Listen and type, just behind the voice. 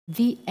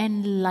The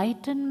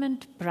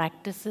enlightenment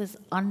practices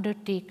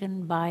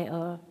undertaken by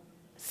a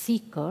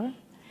seeker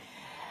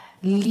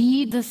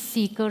lead the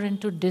seeker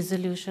into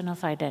dissolution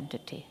of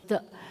identity.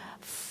 The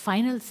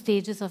final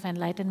stages of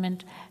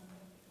enlightenment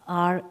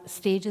are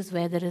stages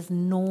where there is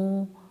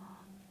no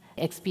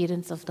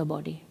experience of the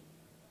body.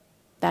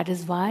 That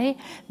is why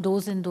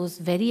those in those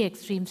very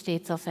extreme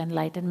states of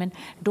enlightenment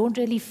don't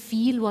really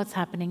feel what's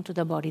happening to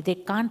the body. They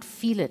can't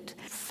feel it.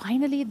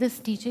 Finally, this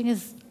teaching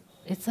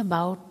it's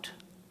about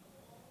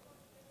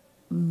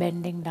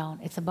bending down.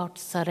 It's about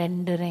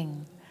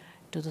surrendering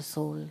to the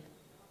soul.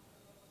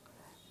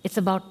 It's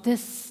about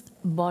this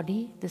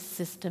body, this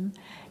system,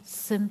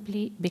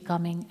 simply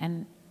becoming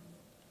an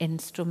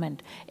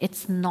instrument.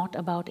 It's not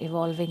about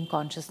evolving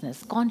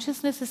consciousness.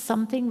 Consciousness is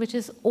something which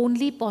is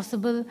only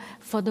possible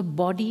for the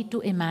body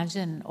to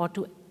imagine or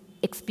to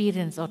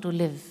experience or to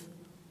live.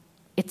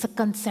 It's a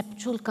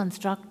conceptual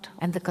construct,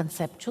 and the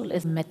conceptual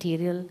is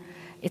material.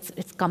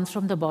 It comes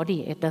from the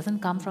body. It doesn't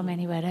come from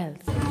anywhere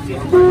else.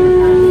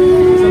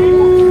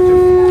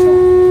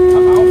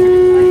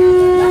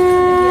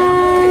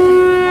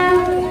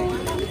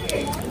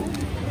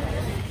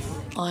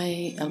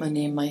 I am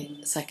in my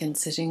second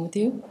sitting with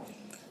you.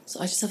 So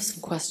I just have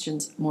some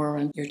questions more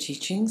around your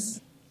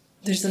teachings.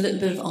 There's a little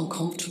bit of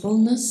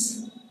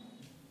uncomfortableness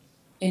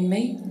in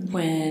me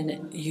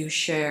when you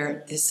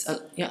share this.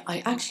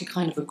 I actually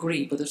kind of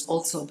agree, but there's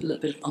also a little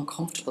bit of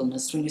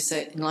uncomfortableness when you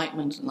say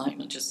enlightenment,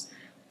 just,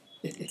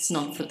 it's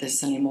not for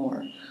this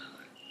anymore.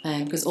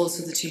 Because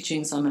also the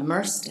teachings I'm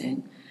immersed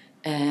in,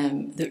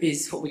 there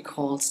is what we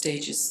call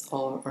stages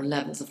or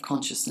levels of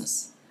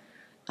consciousness.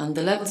 And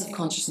the levels of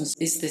consciousness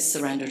is this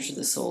surrender to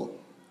the soul,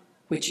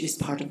 which is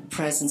part of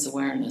presence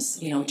awareness.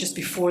 Just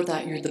before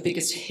that, you're the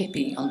biggest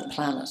hippie on the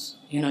planet.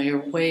 You're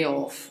way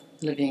off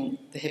living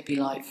the hippie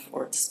life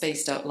or the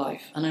spaced out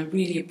life. And I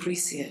really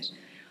appreciate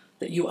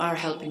that you are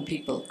helping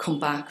people come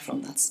back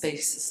from that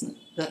space, isn't it?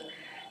 That,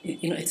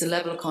 it's a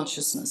level of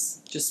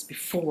consciousness just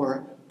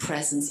before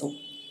presence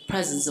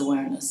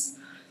awareness.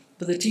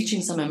 But the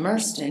teachings I'm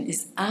immersed in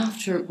is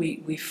after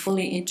we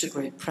fully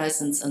integrate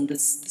presence and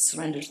this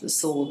surrender to the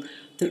soul,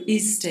 there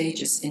is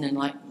stages in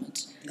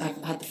enlightenment.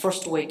 I've had the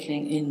first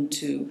awakening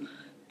into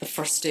the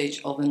first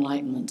stage of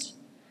enlightenment.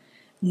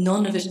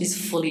 None of it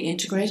is fully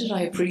integrated,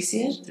 I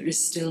appreciate. There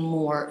is still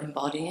more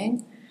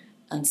embodying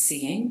and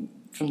seeing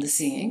from the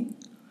seeing.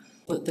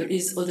 But there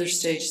is other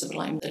stages of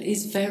enlightenment that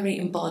is very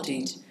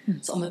embodied.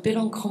 So I'm a bit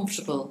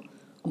uncomfortable.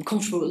 I'm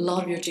comfortable with a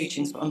lot of your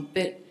teachings, but I'm a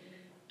bit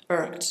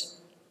irked.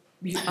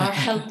 You are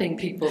helping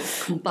people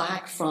come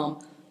back from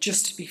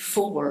just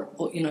before,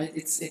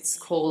 it's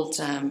called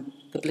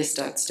the blissed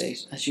out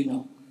state, as you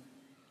know.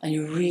 And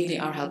you really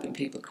are helping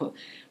people,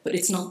 but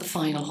it's not the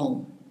final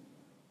home.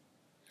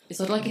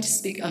 So I'd like you to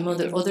speak, I'm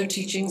other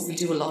teachings, we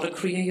do a lot of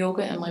Kriya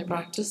Yoga in my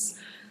practice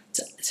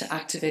to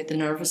activate the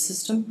nervous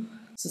system.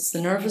 So it's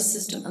the nervous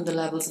system and the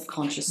levels of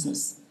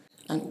consciousness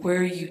and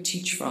where you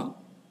teach from.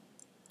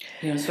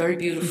 It's very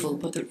beautiful,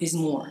 but there is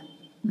more.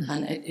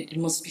 And it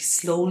must be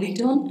slowly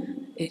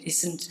done. It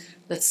isn't,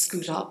 let's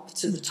scoot up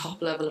to the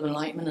top level of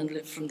enlightenment and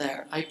live from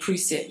there. I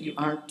appreciate you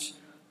aren't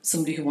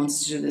somebody who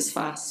wants to do this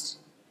fast.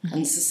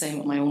 And it's the same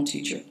with my own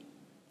teacher.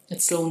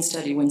 It's slow and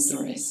steady wins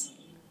the race.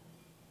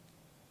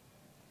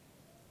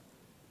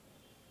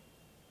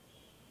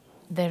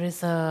 There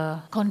is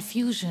a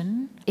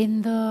confusion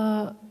in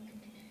the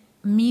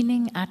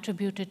meaning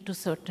attributed to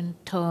certain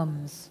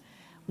terms.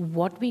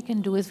 What we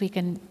can do is we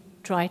can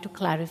try to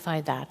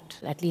clarify that.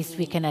 At least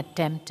we can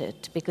attempt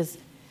it, because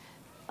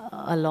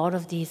a lot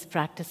of these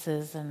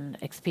practices and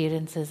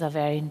experiences are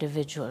very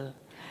individual.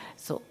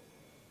 So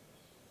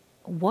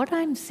what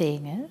I'm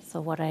saying is,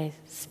 or what I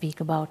speak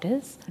about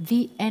is,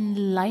 the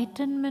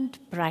enlightenment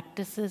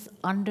practices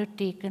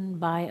undertaken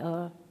by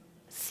a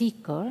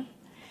seeker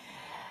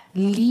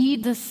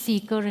lead the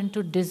seeker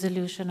into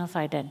dissolution of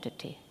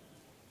identity.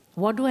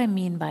 What do I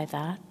mean by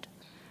that?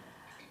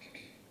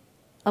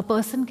 A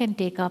person can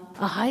take up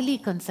a highly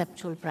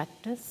conceptual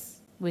practice,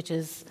 which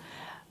is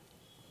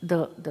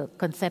the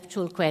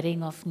conceptual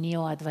querying of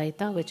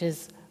neo-advaita, which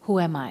is, who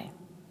am I?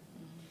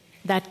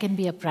 That can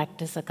be a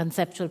practice, a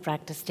conceptual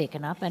practice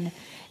taken up, and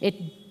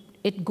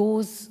it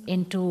goes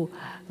into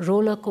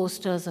roller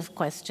coasters of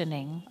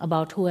questioning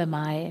about who am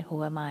I,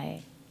 who am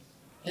I?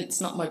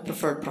 It's not my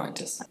preferred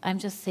practice. I'm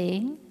just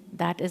saying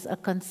that is a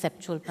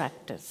conceptual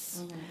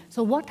practice.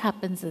 So what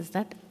happens is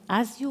that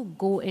as you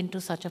go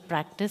into such a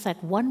practice,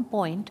 at one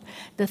point,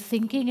 the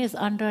thinking is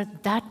under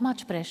that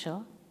much pressure,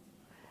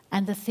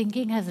 and the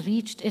thinking has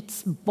reached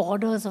its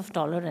borders of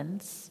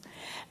tolerance,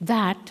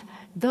 that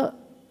the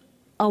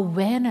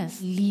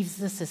awareness leaves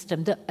the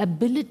system. The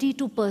ability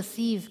to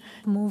perceive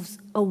moves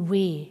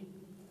away,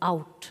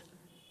 out.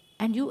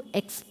 And you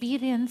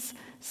experience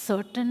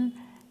certain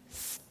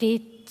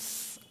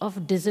states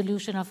of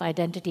dissolution of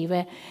identity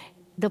where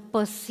the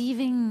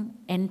perceiving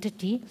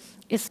entity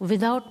is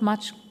without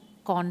much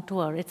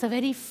contour. It's a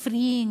very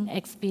freeing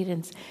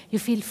experience. You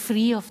feel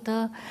free of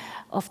the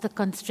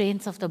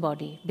constraints of the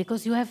body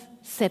because you have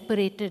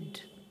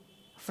separated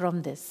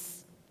from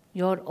this.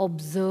 You're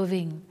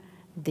observing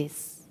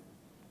this.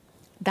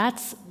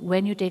 That's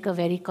when you take a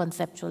very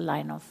conceptual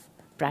line of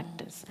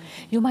practice.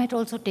 You might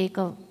also take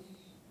a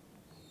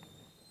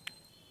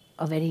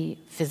very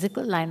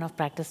physical line of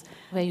practice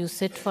where you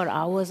sit for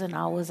hours and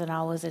hours and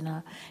hours in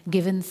a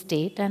given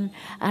state, and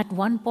at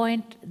one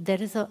point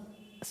there is a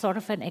sort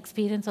of an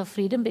experience of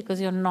freedom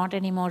because you're not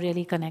anymore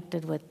really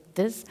connected with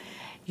this.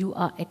 You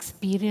are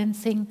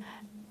experiencing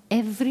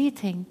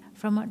everything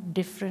from a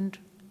different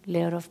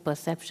layer of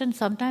perception.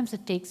 Sometimes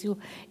it takes you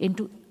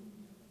into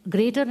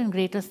greater and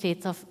greater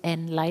states of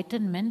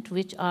enlightenment,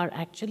 which are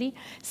actually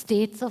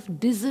states of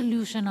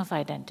dissolution of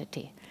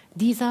identity.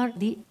 These are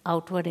the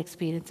outward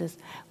experiences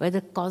where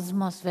the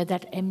cosmos, where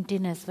that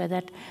emptiness, where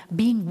that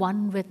being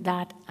one with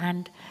that,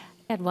 and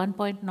at one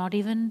point not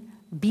even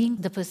being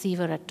the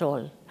perceiver at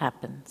all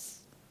happens.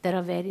 There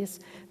are various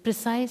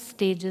precise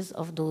stages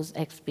of those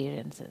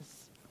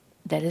experiences.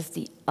 There is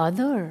the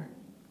other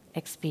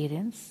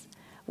experience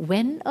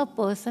when a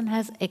person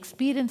has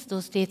experienced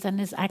those states and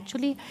is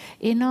actually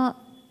in an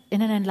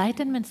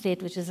enlightenment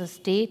state, which is a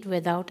state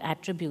without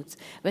attributes,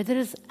 where there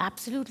is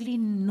absolutely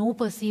no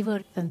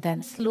perceiver, and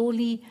then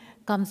slowly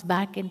comes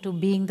back into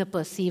being the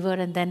perceiver,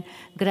 and then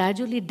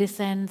gradually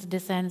descends,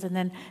 and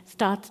then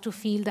starts to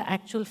feel the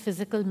actual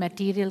physical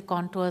material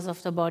contours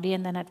of the body,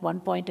 and then at one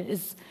point it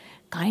is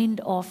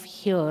kind of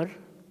here.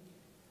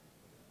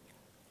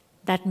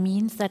 That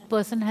means that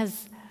person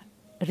has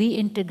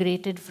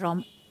reintegrated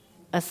from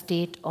a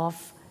state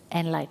of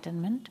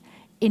enlightenment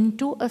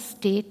into a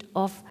state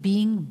of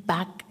being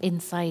back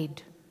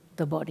inside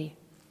the body.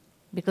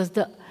 Because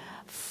the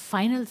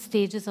final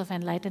stages of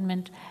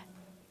enlightenment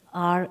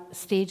are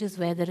stages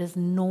where there is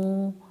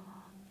no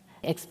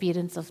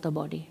experience of the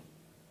body.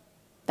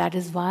 That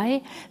is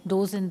why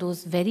those in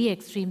those very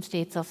extreme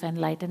states of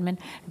enlightenment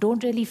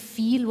don't really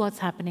feel what's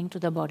happening to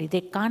the body.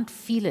 They can't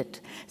feel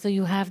it. So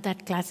you have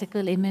that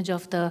classical image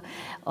of the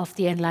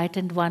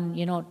enlightened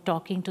one,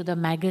 talking to the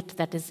maggot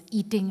that is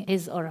eating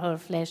his or her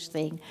flesh,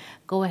 saying,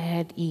 "Go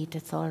ahead, eat,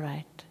 it's all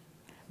right."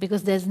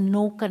 Because there's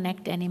no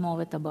connect anymore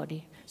with the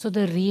body. So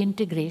the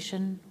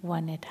reintegration,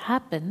 when it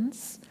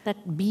happens,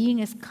 that being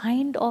is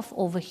kind of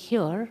over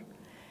here.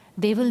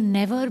 They will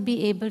never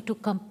be able to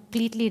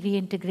completely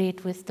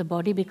reintegrate with the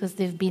body because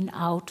they've been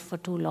out for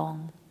too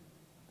long.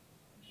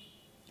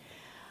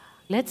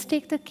 Let's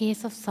take the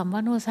case of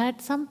someone who's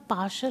had some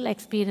partial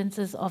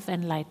experiences of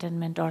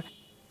enlightenment, or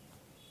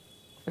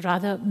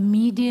rather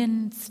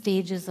median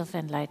stages of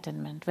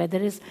enlightenment, where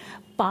there is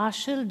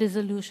partial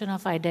dissolution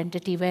of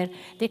identity, where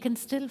they can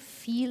still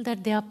feel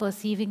that they are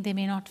perceiving, they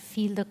may not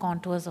feel the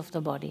contours of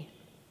the body.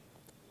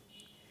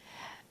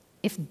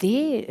 If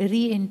they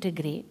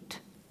reintegrate,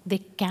 they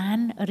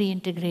can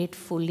reintegrate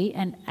fully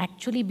and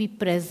actually be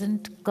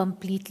present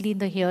completely in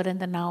the here and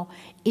the now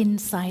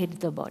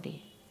inside the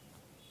body.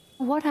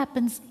 What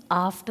happens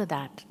after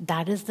that?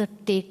 That is the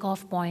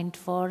takeoff point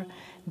for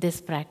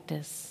this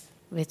practice,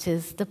 which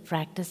is the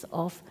practice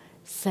of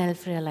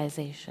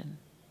self-realization.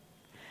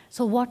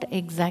 So what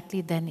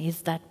exactly then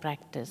is that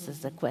practice,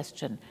 is the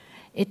question.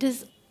 It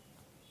is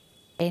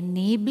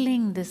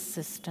enabling this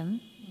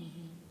system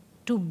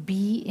to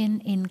be in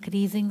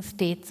increasing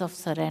states of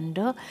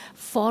surrender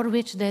for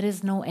which there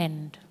is no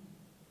end.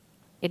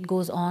 It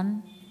goes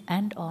on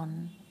and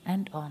on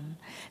and on.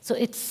 So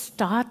it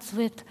starts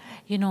with,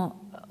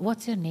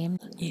 what's your name?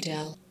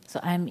 Edelle.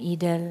 So I'm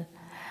Edelle.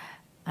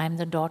 I'm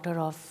the daughter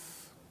of,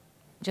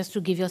 just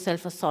to give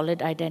yourself a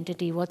solid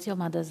identity, what's your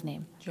mother's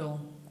name? Joan.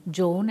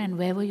 Joan, and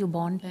where were you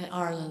born?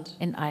 Ireland.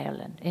 In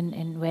Ireland.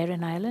 In where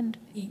in Ireland?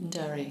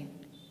 Eton-Derry.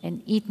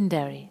 In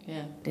Eton-Derry.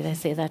 Yeah. Did I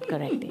say that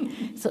correctly?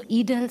 So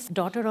Edelle's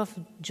daughter of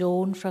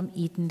Joan from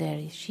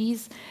Eton-Derry.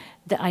 She's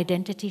the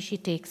identity she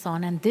takes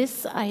on, and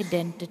this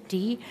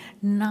identity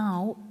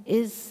now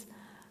is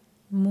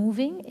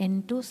moving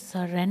into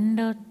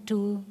surrender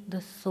to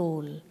the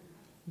soul.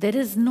 There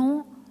is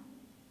no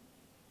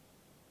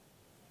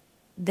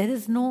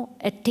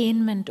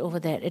attainment over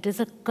there. It is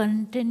a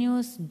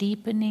continuous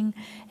deepening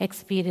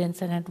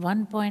experience, and at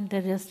one point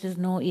there just is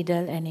no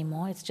Edelle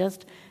anymore. It's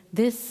just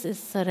this is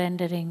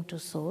surrendering to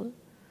soul,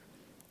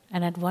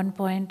 and at one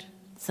point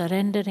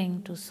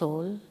surrendering to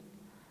soul,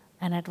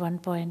 and at one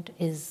point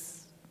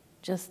is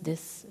just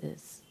this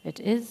is. It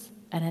is,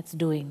 and it's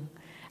doing.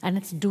 And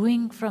it's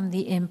doing from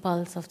the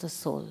impulse of the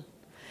soul.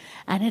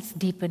 And it's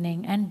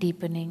deepening and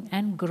deepening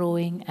and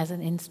growing as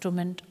an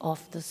instrument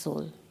of the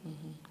soul.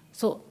 Mm-hmm.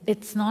 So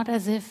it's not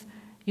as if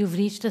you've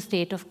reached a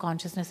state of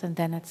consciousness and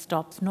then it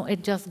stops. No,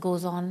 it just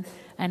goes on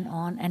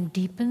and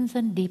deepens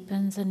and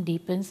deepens and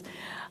deepens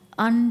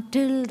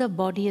until the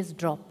body is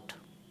dropped.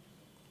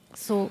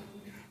 So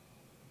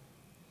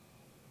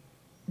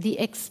the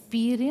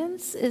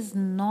experience is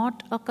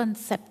not a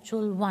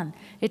conceptual one.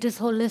 It is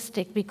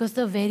holistic, because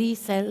the very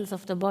cells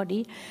of the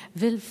body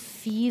will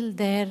feel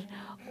their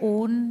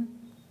own.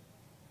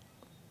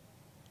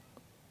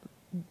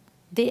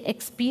 They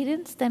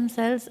experience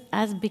themselves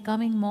as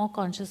becoming more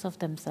conscious of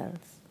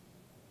themselves.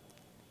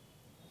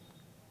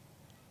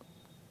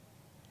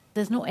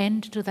 There's no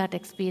end to that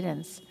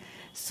experience.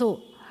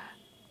 So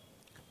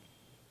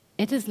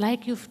it is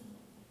like you've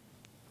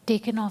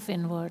taken off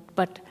inward,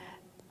 but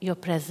you're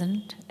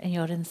present and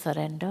you're in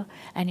surrender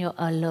and you're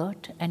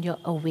alert and you're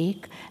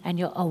awake and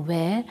you're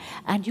aware,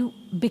 and you,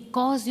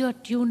 because you're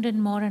tuned in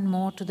more and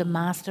more to the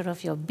master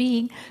of your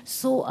being,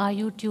 so are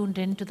you tuned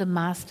in to the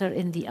master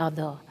in the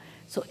other.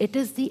 So it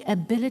is the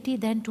ability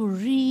then to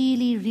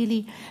really,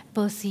 really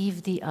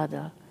perceive the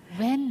other.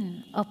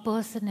 When a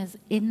person is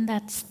in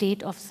that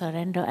state of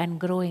surrender and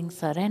growing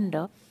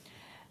surrender,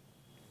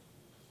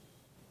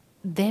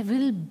 there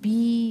will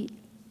be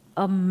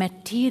a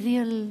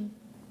material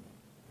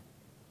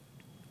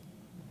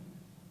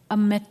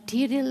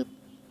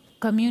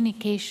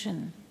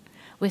communication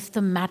with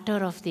the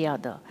matter of the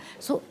other.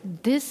 So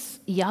this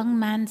young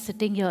man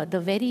sitting here,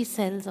 the very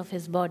cells of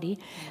his body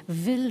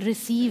will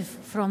receive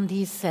from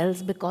these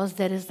cells because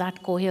there is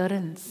that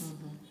coherence.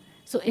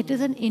 So it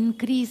is an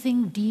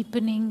increasing,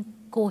 deepening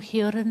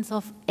coherence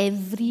of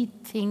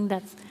everything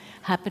that's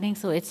happening.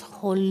 So it's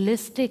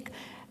holistic,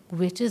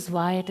 which is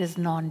why it is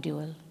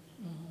non-dual.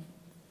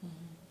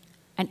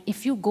 And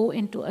if you go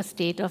into a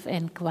state of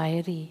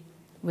inquiry,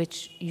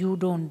 which you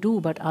don't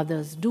do but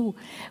others do,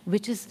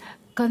 which is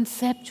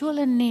conceptual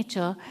in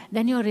nature,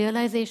 then your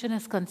realization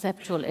is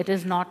conceptual. It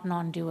is not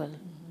non-dual.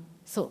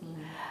 So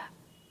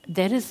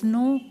there is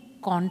no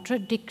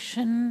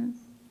contradiction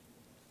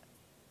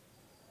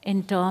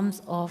in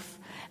terms of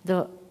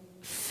the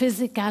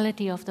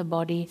physicality of the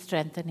body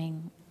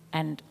strengthening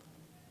and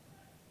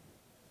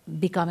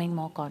becoming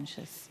more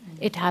conscious.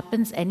 It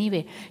happens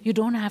anyway. You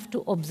don't have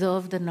to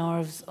observe the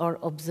nerves or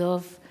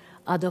observe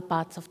other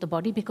parts of the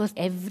body, because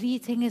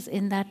everything is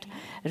in that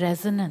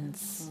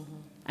resonance.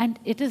 And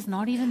it is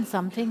not even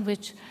something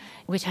which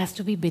has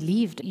to be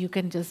believed. You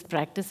can just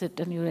practice it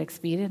and you'll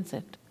experience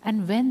it.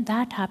 And when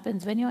that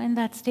happens, when you're in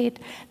that state,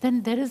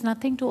 then there is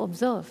nothing to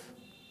observe.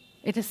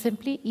 It is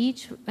simply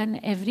each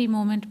and every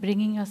moment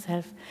bringing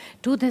yourself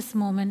to this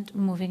moment,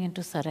 moving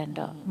into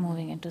surrender,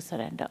 moving into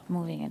surrender,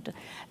 moving into...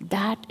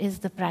 That is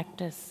the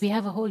practice. We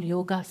have a whole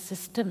yoga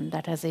system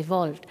that has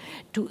evolved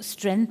to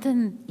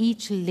strengthen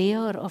each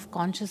layer of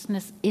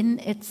consciousness in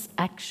its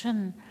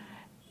action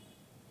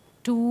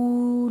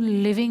to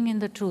living in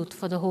the truth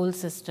for the whole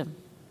system.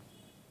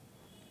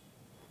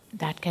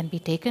 That can be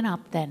taken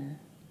up then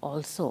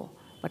also.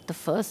 But the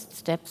first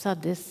steps are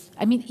this.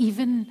 I mean,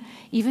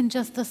 even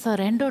just the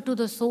surrender to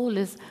the soul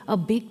is a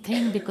big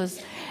thing,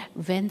 because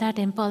when that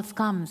impulse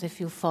comes,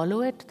 if you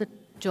follow it, the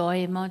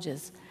joy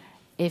emerges.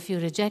 If you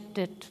reject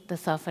it, the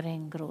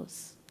suffering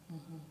grows.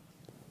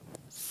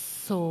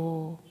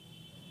 So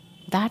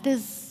that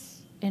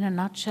is, in a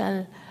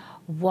nutshell,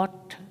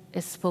 what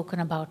is spoken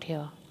about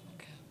here.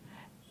 Okay.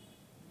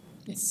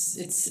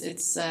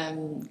 It's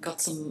got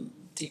some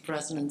deep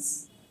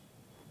resonance.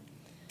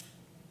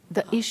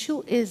 The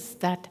issue is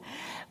that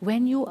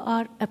when you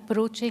are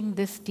approaching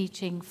this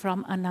teaching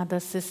from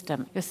another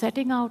system, you're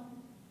setting out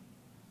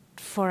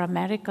for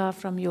America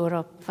from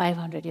Europe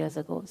 500 years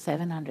ago,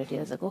 700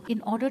 years ago.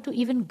 In order to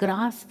even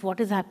grasp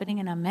what is happening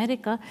in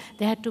America,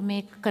 they had to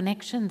make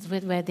connections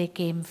with where they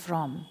came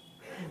from.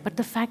 But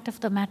the fact of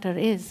the matter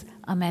is,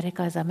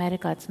 America is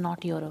America, it's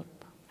not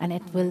Europe, and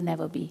it will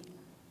never be.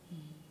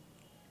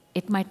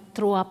 It might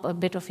throw up a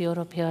bit of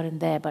Europe here and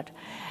there, but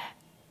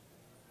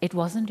it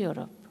wasn't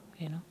Europe,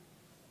 you know.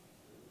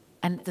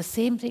 And the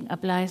same thing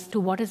applies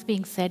to what is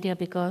being said here,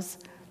 because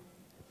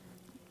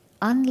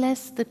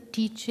unless the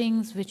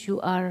teachings which you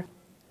are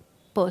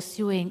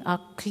pursuing are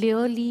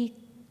clearly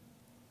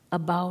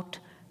about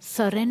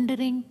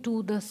surrendering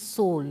to the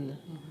soul,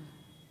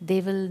 they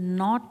will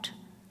not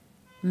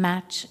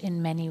match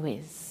in many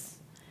ways.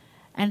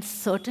 And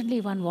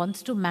certainly one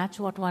wants to match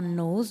what one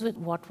knows with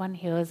what one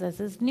hears as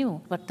is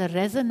new. But the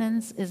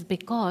resonance is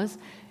because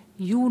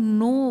you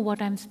know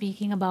what I'm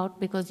speaking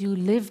about, because you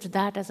lived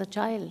that as a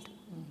child.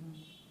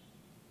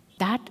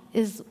 That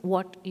is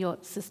what your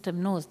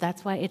system knows.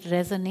 That's why it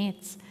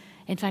resonates.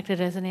 In fact, it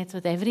resonates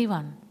with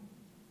everyone.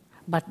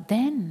 But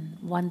then,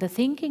 when the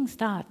thinking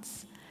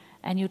starts,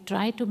 and you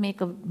try to make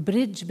a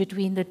bridge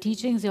between the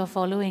teachings you're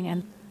following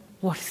and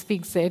what is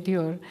being said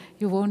here,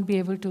 you won't be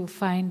able to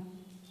find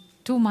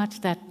too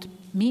much that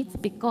meets,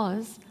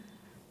 because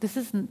this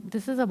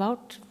is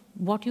about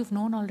what you've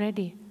known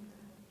already.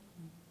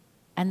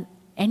 And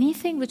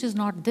anything which is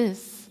not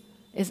this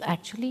is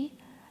actually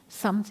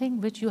something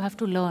which you have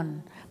to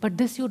learn. But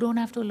this you don't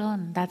have to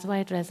learn. That's why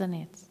it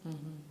resonates.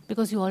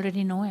 Because you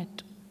already know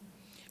it.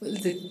 Well,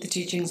 the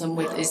teachings I'm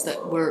with is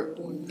that we're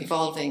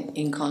evolving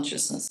in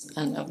consciousness.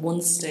 And at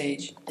one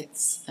stage,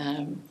 it's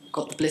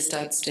got the blissed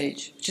out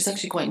stage, which is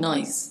actually quite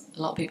nice.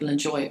 A lot of people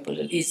enjoy it, but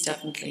it is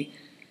definitely,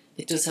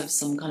 it does have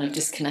some kind of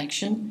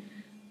disconnection.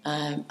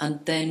 And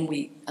then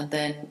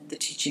the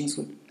teachings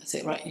would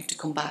say, right, you have to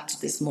come back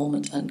to this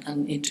moment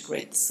and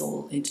integrate the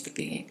soul into the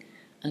being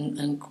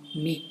and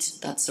meet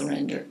that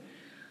surrender.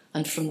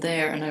 And from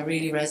there, and I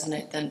really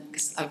resonate then,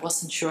 because I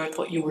wasn't sure, I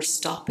thought you were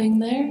stopping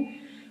there,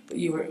 but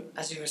you were,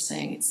 as you were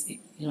saying, it's, you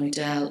know,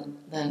 Edelle,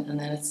 then, and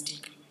then it's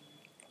deeper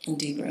and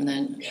deeper, and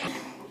then...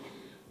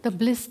 The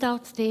blissed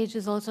out stage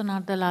is also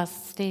not the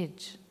last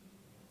stage.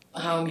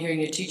 How I'm hearing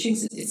your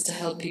teachings, it's to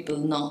help people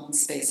not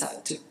space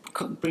out, to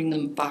bring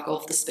them back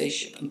off the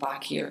spaceship and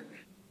back here.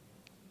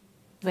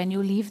 When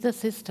you leave the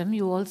system,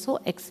 you also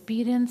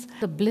experience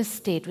the bliss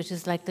state, which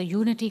is like the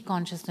unity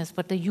consciousness.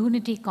 But the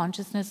unity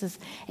consciousness is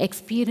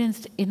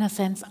experienced, in a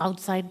sense,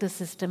 outside the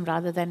system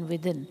rather than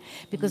within.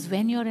 Because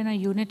when you're in a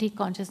unity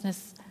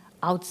consciousness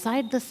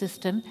outside the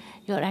system,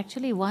 you're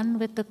actually one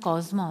with the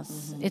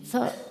cosmos. It's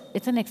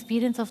an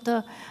experience of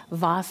the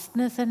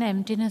vastness and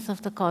emptiness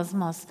of the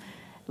cosmos.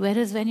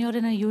 Whereas when you're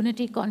in a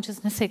unity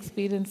consciousness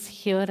experience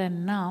here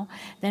and now,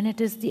 then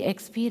it is the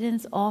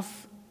experience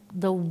of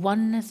the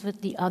oneness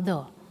with the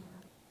other.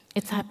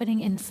 It's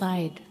happening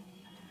inside.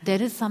 There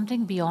is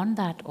something beyond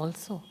that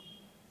also.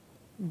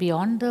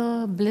 Beyond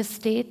the bliss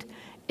state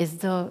is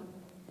the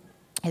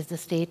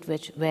state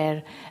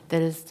where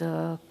there is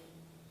the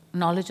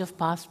knowledge of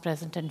past,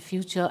 present, and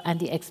future, and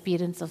the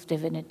experience of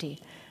divinity.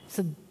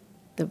 So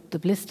the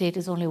bliss state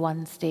is only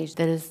one stage.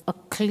 There is a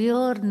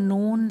clear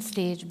known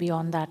stage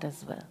beyond that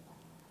as well,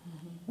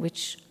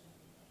 which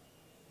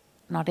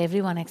not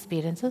everyone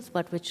experiences,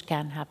 but which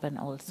can happen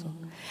also.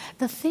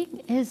 The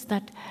thing is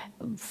that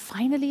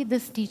finally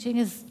this teaching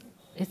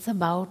it's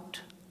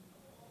about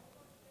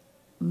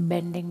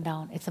bending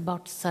down. It's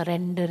about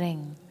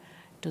surrendering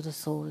to the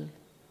soul.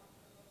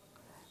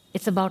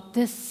 It's about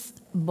this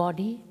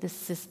body, this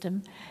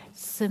system,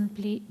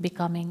 simply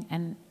becoming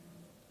an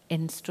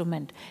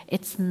instrument.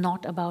 It's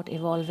not about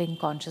evolving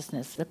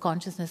consciousness. The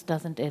consciousness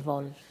doesn't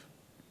evolve.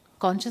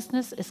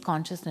 Consciousness is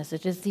consciousness.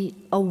 It is the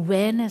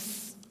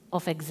awareness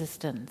of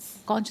existence.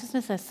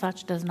 Consciousness as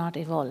such does not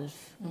evolve.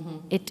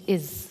 It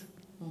is.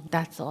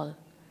 That's all.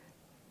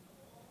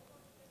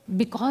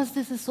 Because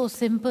this is so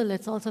simple,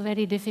 it's also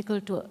very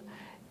difficult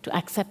to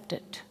accept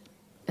it.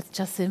 It's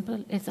just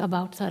simple. It's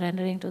about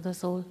surrendering to the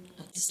soul.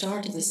 At the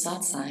start of the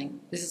satsang,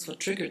 this is what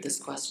triggered this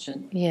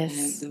question.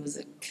 Yes. There was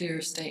a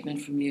clear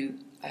statement from you,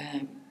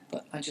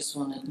 but I just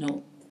want to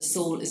know, the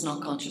soul is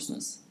not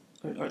consciousness.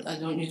 Or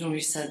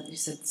you said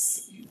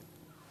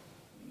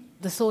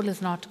the soul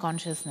is not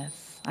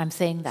consciousness. I'm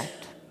saying that.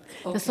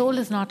 Okay. The soul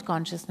is not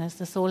consciousness.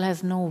 The soul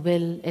has no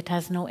will. It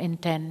has no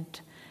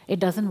intent. It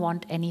doesn't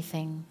want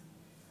anything.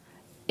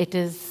 It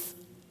is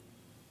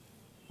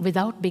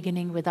without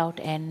beginning, without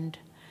end.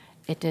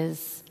 It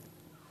is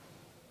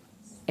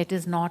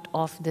not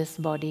of this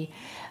body.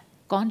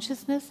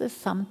 Consciousness is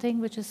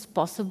something which is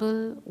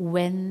possible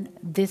when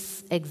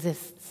this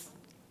exists.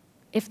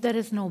 If there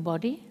is no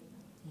body,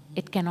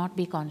 it cannot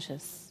be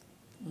conscious.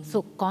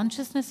 So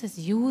consciousness is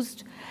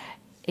used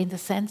in the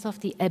sense of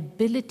the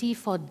ability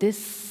for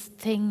this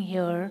thing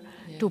here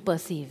to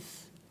perceive.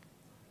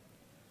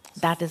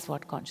 That is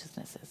what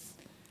consciousness is.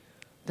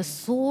 The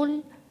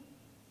soul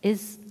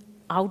is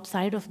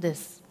outside of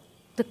this.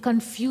 The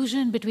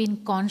confusion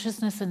between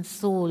consciousness and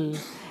soul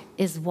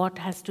is what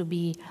has to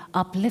be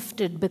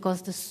uplifted,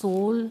 because the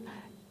soul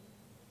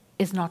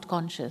is not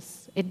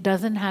conscious. It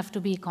doesn't have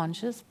to be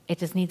conscious.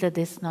 It is neither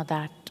this nor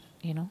that,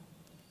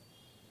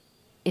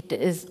 It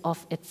is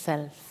of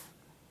itself.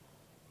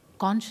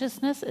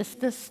 Consciousness is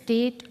the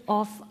state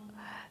of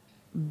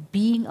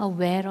being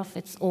aware of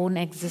its own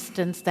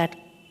existence that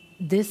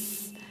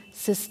this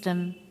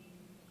system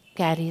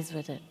carries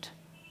with it.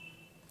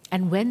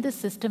 And when the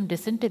system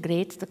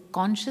disintegrates, the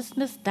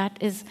consciousness that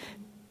is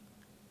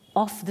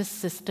of this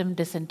system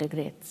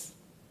disintegrates.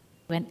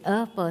 When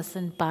a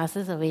person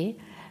passes away,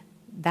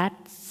 that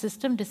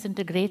system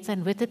disintegrates,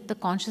 and with it the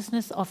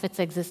consciousness of its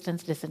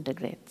existence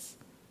disintegrates.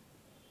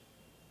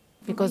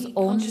 Because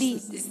only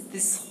consciousness is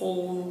this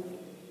whole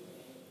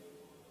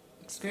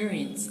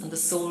experience, and the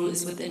soul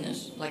is within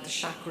it, like the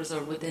chakras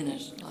are within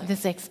it.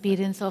 This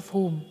experience of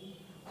whom?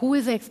 Who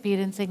is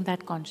experiencing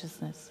that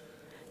consciousness?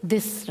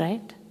 This,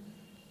 right?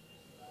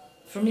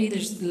 For me,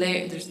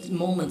 there's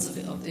moments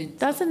of it.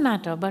 Doesn't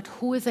matter, but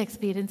who is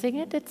experiencing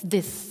it? It's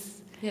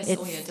this. Yes,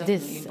 it's definitely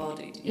this.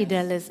 Embodied. Yes.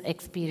 Edelle is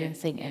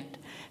experiencing it.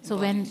 So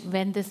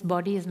when this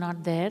body is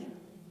not there,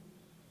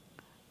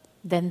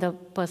 then the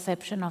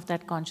perception of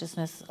that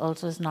consciousness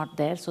also is not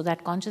there. So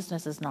that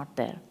consciousness is not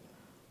there.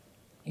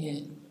 Yeah.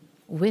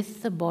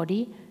 With the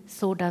body,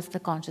 so does the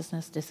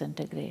consciousness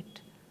disintegrate.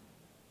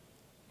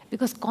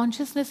 Because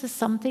consciousness is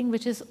something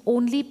which is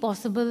only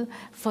possible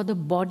for the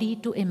body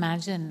to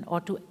imagine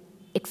or to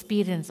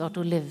experience or to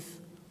live.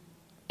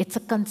 It's a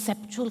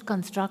conceptual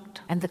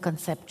construct, and the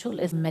conceptual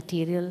is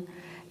material.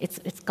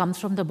 It comes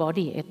from the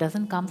body. It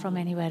doesn't come from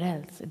anywhere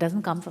else. It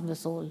doesn't come from the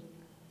soul.